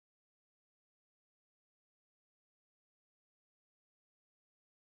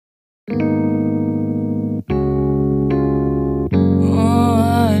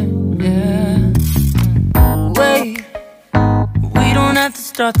have to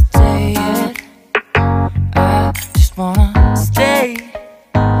start the day yet. I just wanna stay,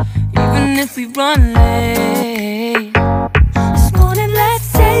 even if we run late. This morning,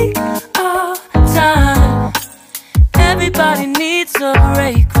 let's take our time. Everybody needs a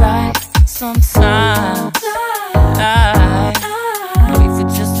break, right? Sometimes I wait for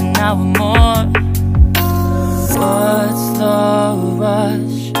just an hour more. What's the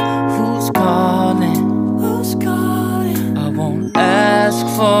rush? Who's calling? Who's calling? I won't ask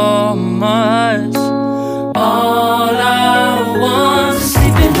for much. All I want is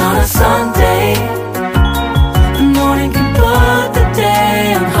sleeping on a Sunday. The morning can put the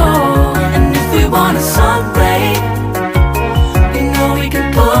day on hold. And if we want a sun ray, you know we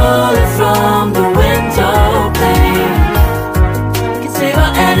can pull it from the window pane. We can save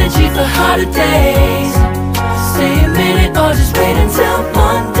our energy for harder days. Stay a minute or just wait until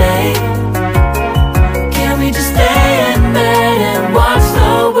Monday. Can we just stay in bed and watch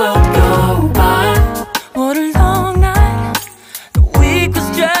the world go by? What a long night, the week was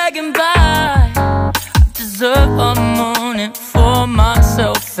dragging by. I deserve a morning for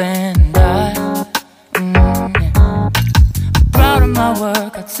myself and I. I'm proud of my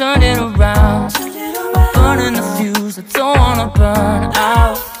work, I turned it around. I'm burning the fuse, I don't wanna burn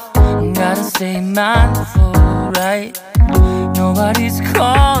out. Gotta stay mindful, right? Nobody's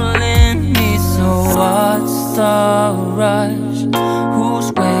calling me, so what's the rush? Who's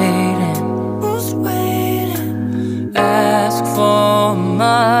waiting? Who's waiting? Ask for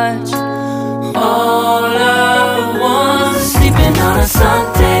much. All I want is sleeping on a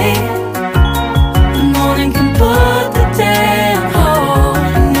Sunday. The morning can put the day on hold.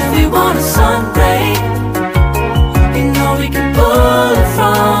 And if we want a sun ray, you know we can pull it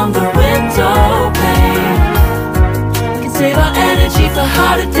from the window pane. We can save our energy for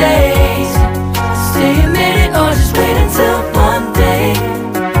harder days. Stay a minute or just wait until Monday.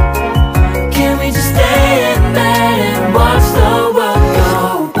 Can we just stay in bed and watch the world go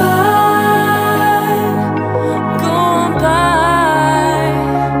by? Go on by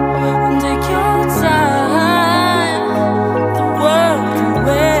and take your time. The world can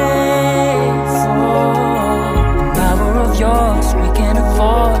wait for an hour of yours we can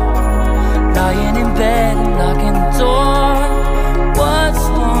afford. Lying in bed and locking the door. What's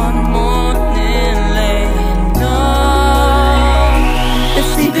one morning laying up? It's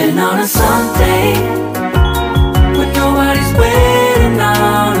sleeping on a Sunday when nobody's waiting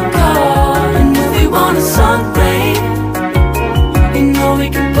on a call. And if we want a sun ray, you know we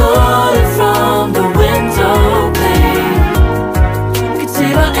can pull it from the window pane. We can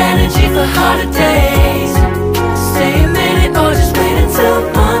save our energy for harder days. Stay a minute or just wait until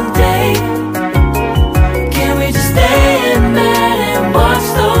Monday. Can we just stay in bed and watch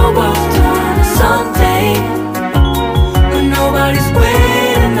the world turn to Sunday when nobody's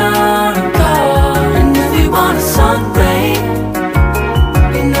waiting on a call? And if we want a sun ray,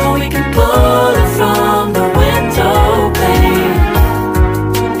 you know we can pull it from the window pane.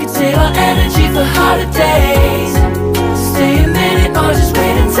 We can save our energy for harder days. Stay a minute or just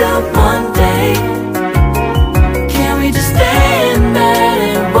wait until Monday. Can we just stay in bed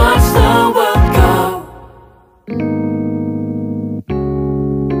and watch the world go?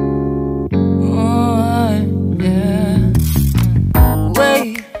 Oh, yeah.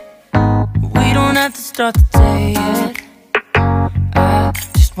 Wait, we don't have to start the day yet. I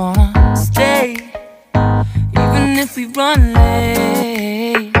just wanna stay, even if we run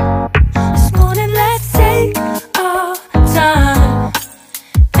late. This morning, let's take our time.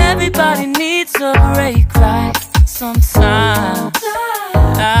 Everybody needs a break, right? Sometimes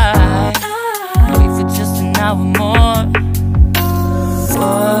I wait for just an hour more.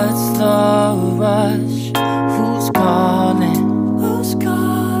 What's the rush? Who's calling? Who's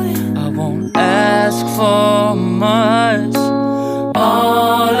calling? I won't ask for much.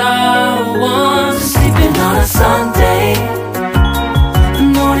 All I want is sleeping on a Sunday. The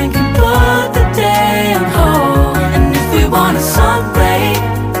morning can put the day on hold. And if we want a sun ray,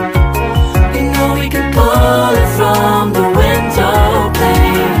 you know we can pull it from the window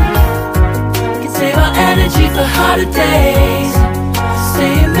pane. We can save our energy for harder days.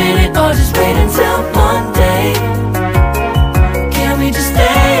 Stay a minute or just wait until Monday. Can we just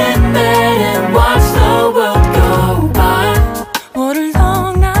stay in bed and watch the world go by? What a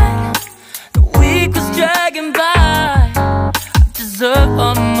long night, the week was dragging by. I deserve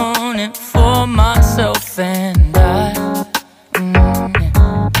a morning for myself and I.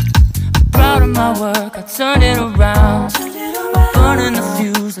 I'm proud of my work, I turned it around. I'm burning the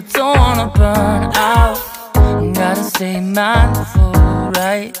fuse, I don't wanna burn out. Gotta stay mindful,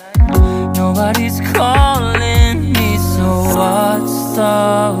 right? Nobody's calling me, so what's the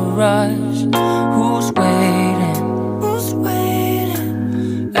rush? Who's waiting? Who's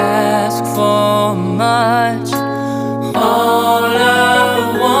waiting? Ask for much. All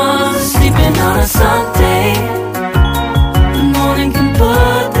I want is sleeping on a Sunday. The morning can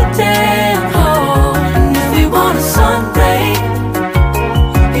put the day on hold. And if we want a sun ray,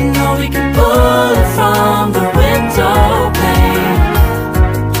 you know we can pull it from the window pane.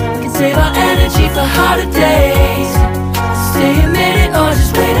 We can save our energy for harder days. Stay a minute or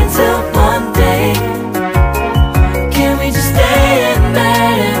just wait until Monday. Can we just stay in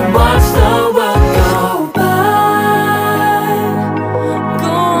bed and watch the world go by?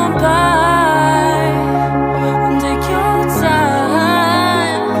 Go on by and take your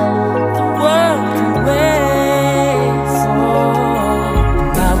time. The world can wait for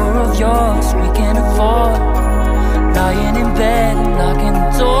an hour of yours we can afford. Lying in bed and locking the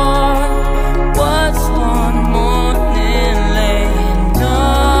door. What's one morning laying up?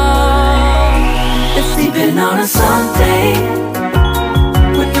 It's sleeping on a Sunday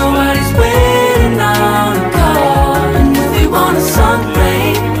when nobody's waiting on a call. And if we want a sun ray,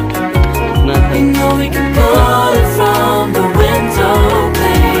 we know we can pull it from the window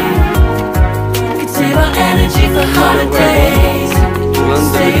pane. We can save our energy for harder days.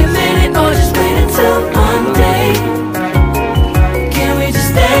 Stay a minute or just wait until Monday. Can we just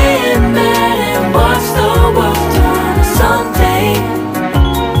stay in bed and watch the world turn a Sunday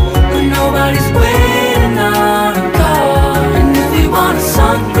when nobody's waiting on a call? And if we want a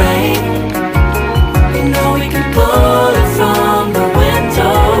sun ray, you know we can pull it from the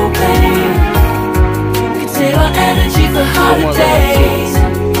window pane. We can save our energy for harder days.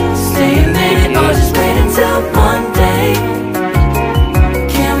 Stay a minute or just wait until Monday.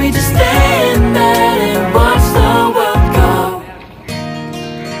 Can we just stay in bed and watch the world go?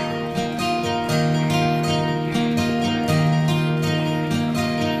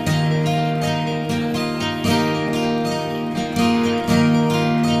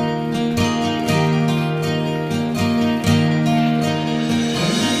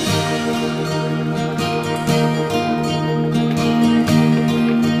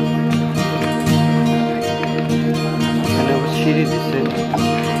 시리 됐어요.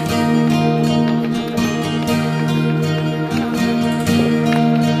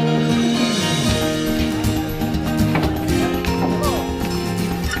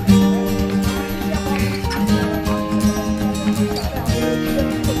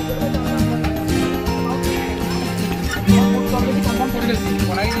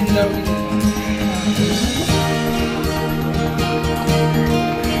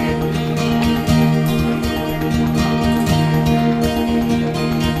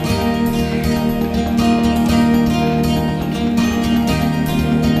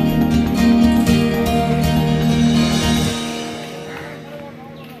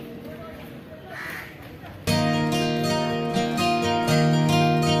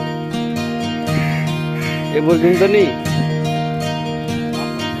 ये बोल तो नहीं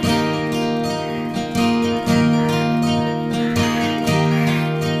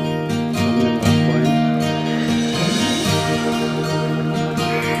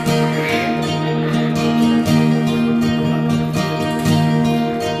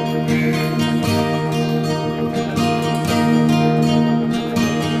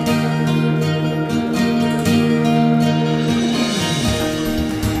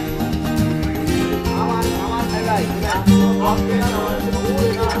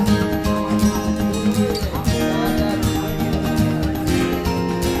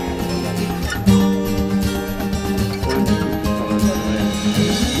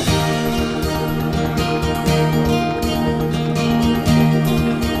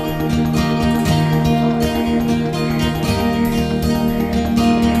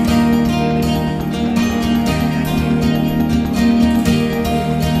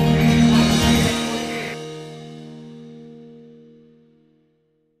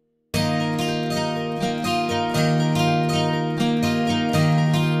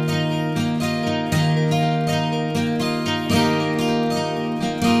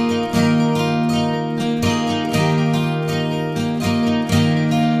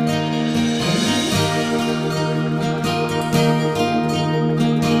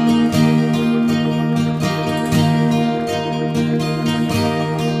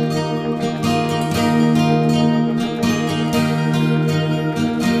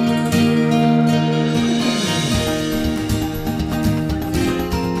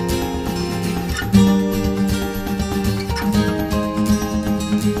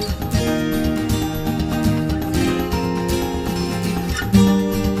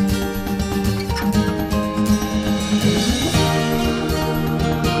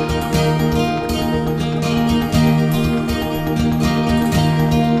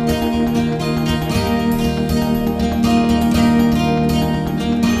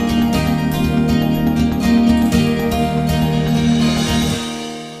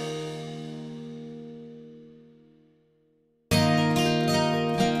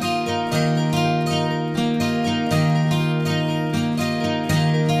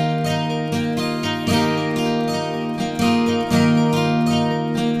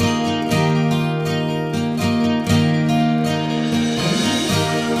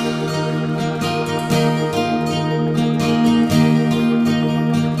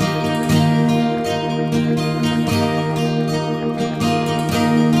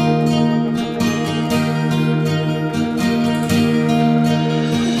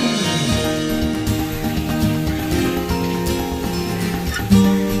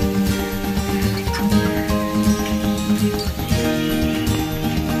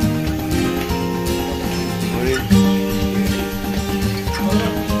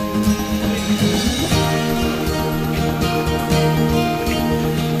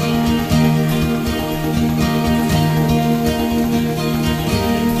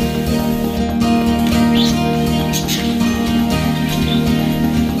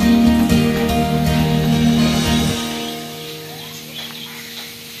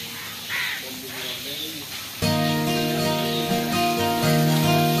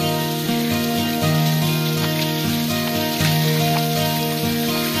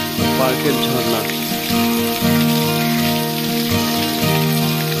নারকেল ঝর্ণা।